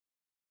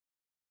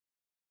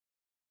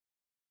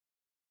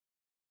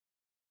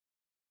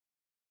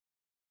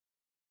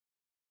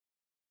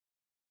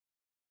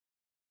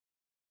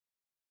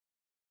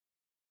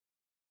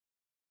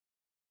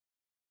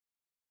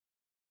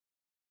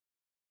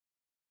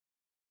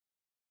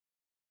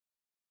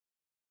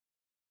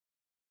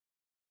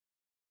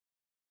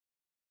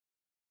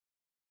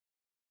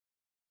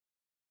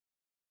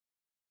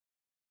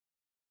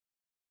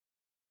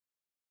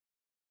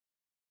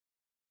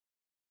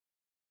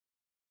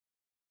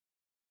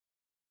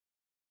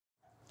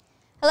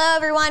Hello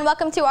everyone,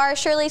 welcome to our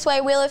Shirley's Way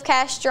Wheel of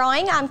Cash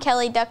drawing. I'm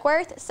Kelly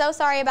Duckworth. So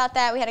sorry about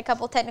that. We had a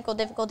couple technical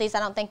difficulties.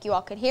 I don't think you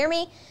all could hear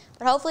me,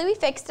 but hopefully we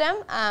fixed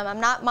them. I'm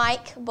not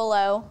Mike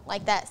below,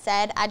 like that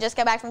said. I just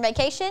got back from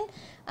vacation,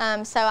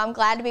 so I'm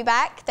glad to be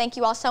back. Thank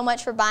you all so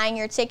much for buying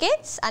your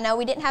tickets. I know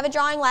we didn't have a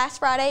drawing last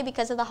Friday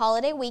because of the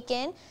holiday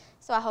weekend,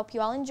 so I hope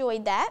you all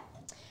enjoyed that.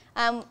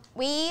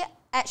 We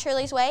at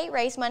Shirley's Way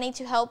raise money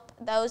to help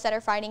those that are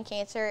fighting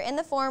cancer in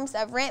the forms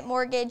of rent,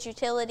 mortgage,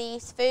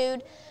 utilities,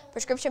 food,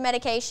 prescription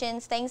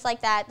medications, things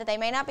like that they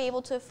may not be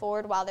able to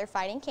afford while they're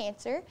fighting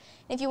cancer. And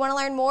if you want to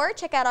learn more,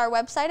 check out our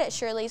website at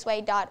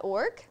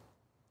shirleysway.org.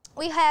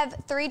 We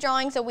have 3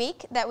 drawings a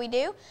week that we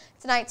do.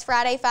 Tonight's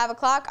Friday, 5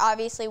 o'clock,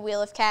 obviously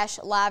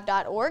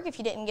wheelofcashlive.org if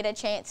you didn't get a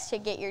chance to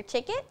get your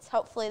tickets.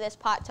 Hopefully this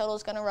pot total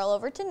is going to roll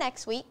over to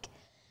next week.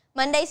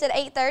 Mondays at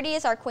 8:30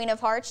 is our Queen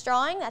of Hearts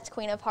drawing. That's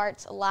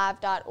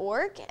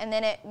queenofheartslive.org. And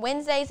then at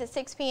Wednesdays at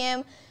 6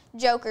 p.m.,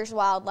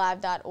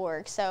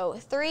 jokerswildlive.org. So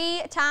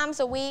 3 times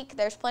a week,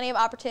 there's plenty of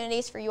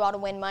opportunities for you all to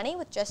win money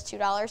with just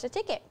 $2 a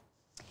ticket.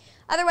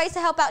 Other ways to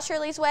help out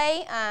Shirley's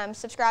Way,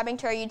 subscribing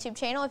to our YouTube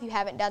channel if you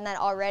haven't done that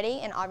already,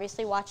 and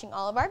obviously watching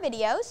all of our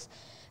videos.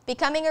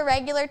 Becoming a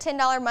regular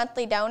 $10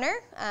 monthly donor.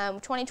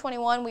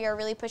 2021, we are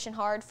really pushing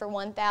hard for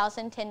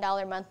 1,000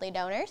 $10 monthly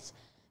donors.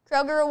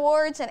 Kroger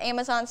Rewards and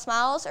Amazon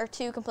Smiles are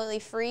 2 completely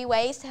free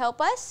ways to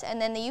help us,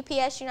 and then the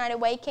UPS United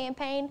Way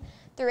campaign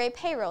through a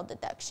payroll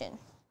deduction.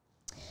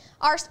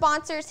 Our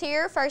sponsors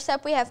here, first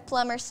up we have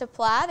Plumber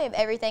Supply. They have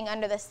everything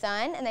under the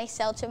sun, and they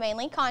sell to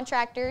mainly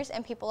contractors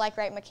and people like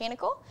Wright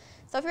Mechanical.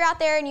 So if you're out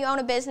there and you own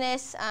a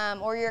business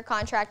or you're a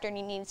contractor and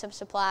you need some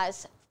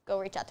supplies, go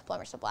reach out to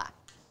Plumber Supply.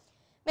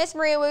 Miss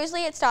Maria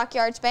Woosley at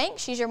Stockyards Bank.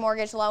 She's your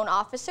mortgage loan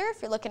officer.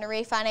 If you're looking to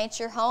refinance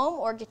your home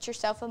or get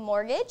yourself a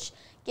mortgage,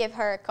 give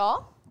her a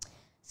call.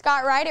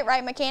 Scott Wright at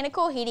Wright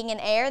Mechanical, Heating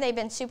and Air. They've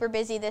been super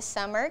busy this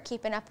summer,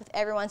 keeping up with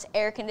everyone's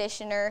air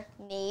conditioner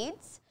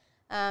needs.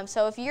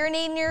 So if you're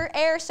needing your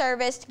air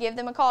serviced, give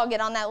them a call, get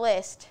on that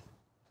list.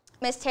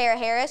 Miss Tara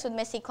Harris with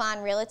Missy Klein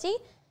Realty,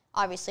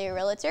 obviously a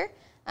realtor.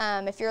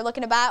 If you're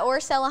looking to buy or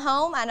sell a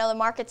home, I know the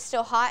market's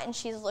still hot and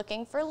she's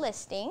looking for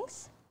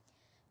listings.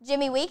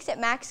 Jimmy Weeks at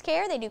Max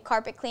Care, they do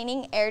carpet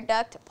cleaning, air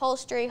duct,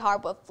 upholstery,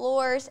 hardwood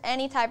floors,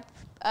 any type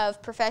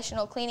of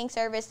professional cleaning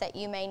service that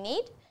you may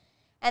need.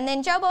 And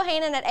then Joe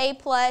Bohannon at A+,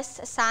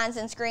 signs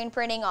and screen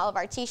printing, all of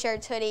our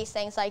t-shirts, hoodies,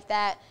 things like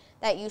that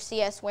you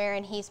see us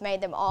wearing. He's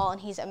made them all, and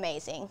he's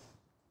amazing.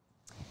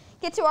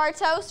 Get to our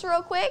toast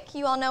real quick.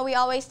 You all know we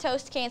always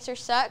toast Cancer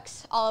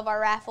Sucks, all of our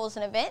raffles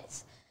and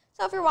events.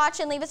 So if you're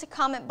watching, leave us a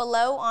comment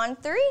below on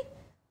 3.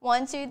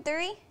 1, 2,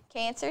 3,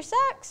 Cancer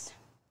Sucks.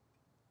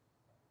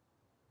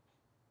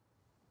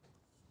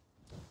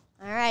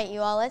 All right, you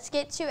all, let's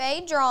get to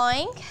a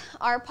drawing.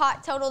 Our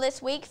pot total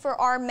this week for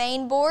our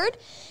main board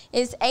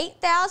is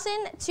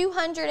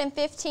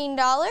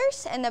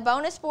 $8,215, and the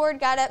bonus board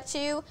got up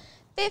to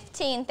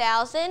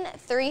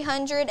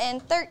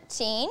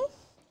 $15,313.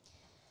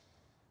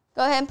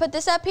 Go ahead and put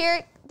this up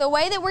here. The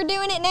way that we're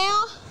doing it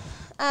now,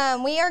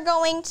 we are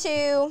going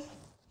to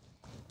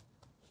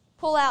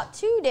pull out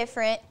 2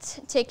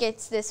 different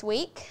tickets this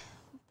week.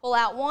 Pull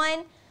out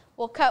one.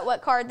 We'll cut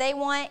what card they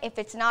want. If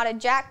it's not a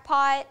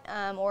jackpot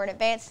or an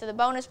advance to the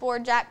bonus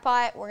board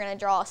jackpot, we're going to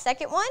draw a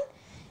second one,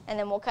 and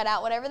then we'll cut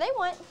out whatever they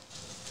want. I'll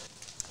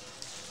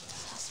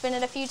spin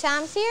it a few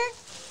times here.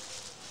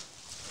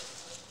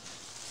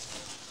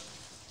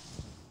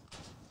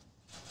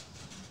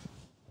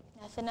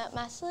 Nothing up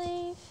my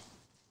sleeve.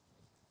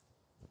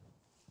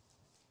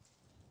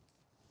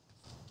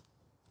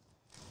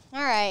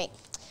 All right.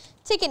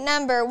 Ticket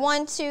number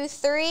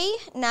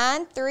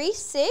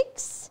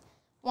 123936.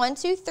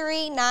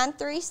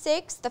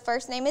 123936. The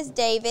first name is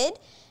David,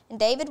 and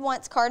David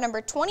wants card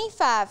number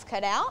 25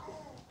 cut out.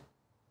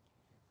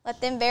 Let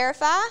them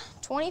verify.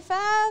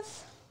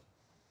 25.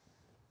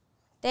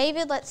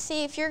 David, let's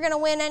see if you're going to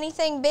win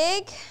anything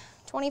big.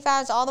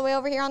 25 is all the way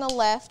over here on the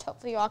left.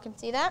 Hopefully you all can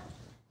see that.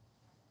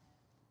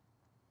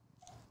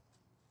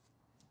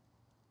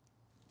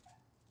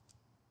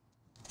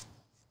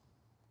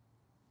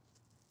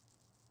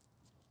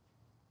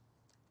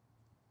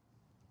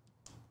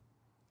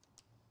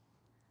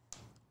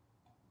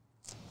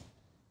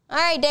 All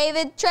right,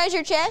 David,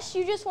 treasure chest,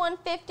 you just won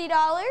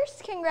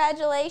 $50.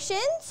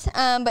 Congratulations.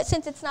 But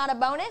since it's not a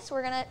bonus,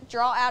 we're going to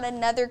draw out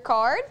another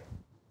card.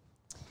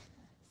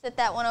 Set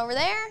that one over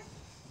there.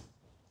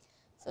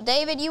 So,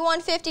 David, you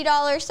won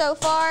 $50 so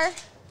far.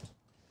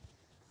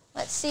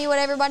 Let's see what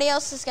everybody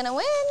else is going to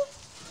win.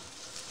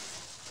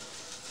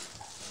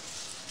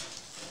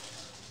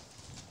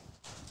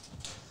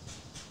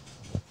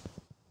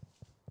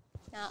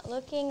 Not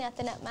looking,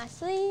 nothing up my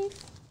sleeve.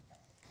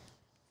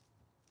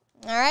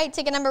 All right,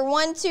 ticket number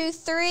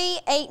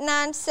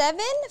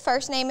 123897.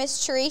 First name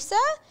is Teresa,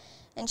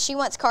 and she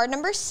wants card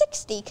number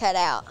 60 cut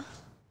out.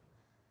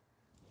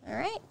 All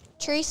right,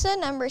 Teresa,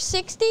 number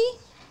 60.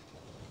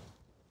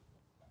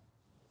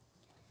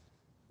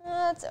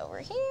 That's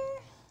over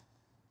here.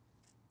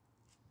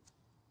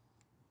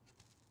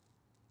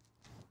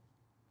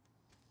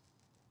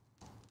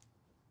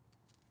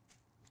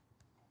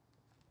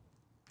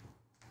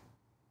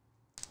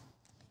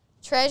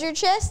 treasure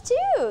chest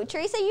too.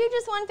 Teresa, you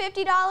just won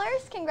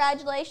 $50.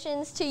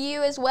 Congratulations to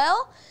you as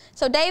well.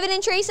 So David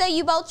and Teresa,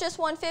 you both just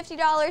won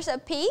 $50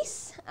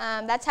 apiece.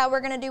 That's how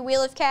we're going to do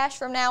Wheel of Cash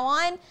from now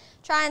on.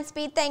 Try and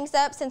speed things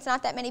up since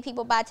not that many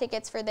people buy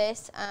tickets for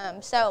this.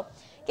 So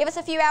give us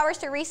a few hours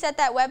to reset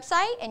that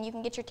website, and you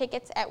can get your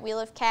tickets at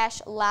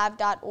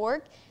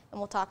wheelofcashlive.org. And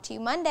we'll talk to you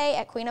Monday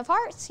at Queen of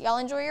Hearts. Y'all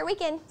enjoy your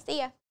weekend. See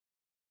ya.